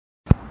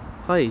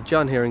Hi,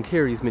 John here in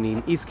Kearys Mini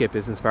in Eastgate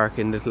Business Park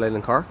in Little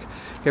Island, Cork.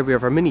 Here we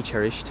have our Mini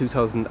Cherish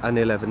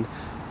 2011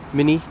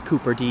 Mini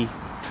Cooper D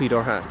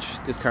 3-door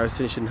hatch. This car is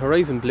finished in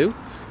horizon blue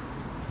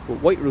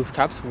with white roof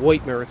caps,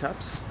 white mirror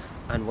caps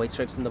and white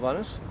stripes in the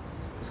bonnet.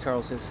 This car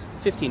also has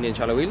 15-inch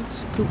alloy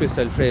wheels, coupe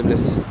style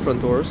frameless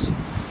front doors,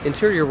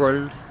 interior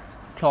world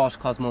cloth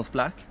Cosmos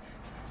black.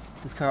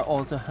 This car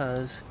also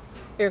has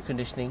air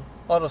conditioning,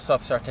 auto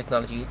stop start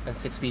technology and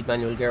 6-speed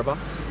manual gearbox.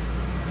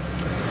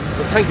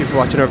 So thank you for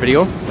watching our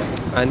video,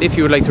 and if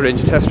you would like to arrange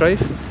a test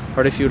drive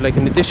or if you would like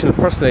an additional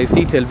personalised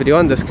detailed video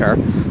on this car,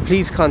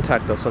 please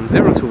contact us on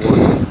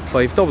 021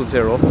 500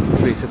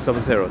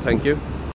 3600. Thank you.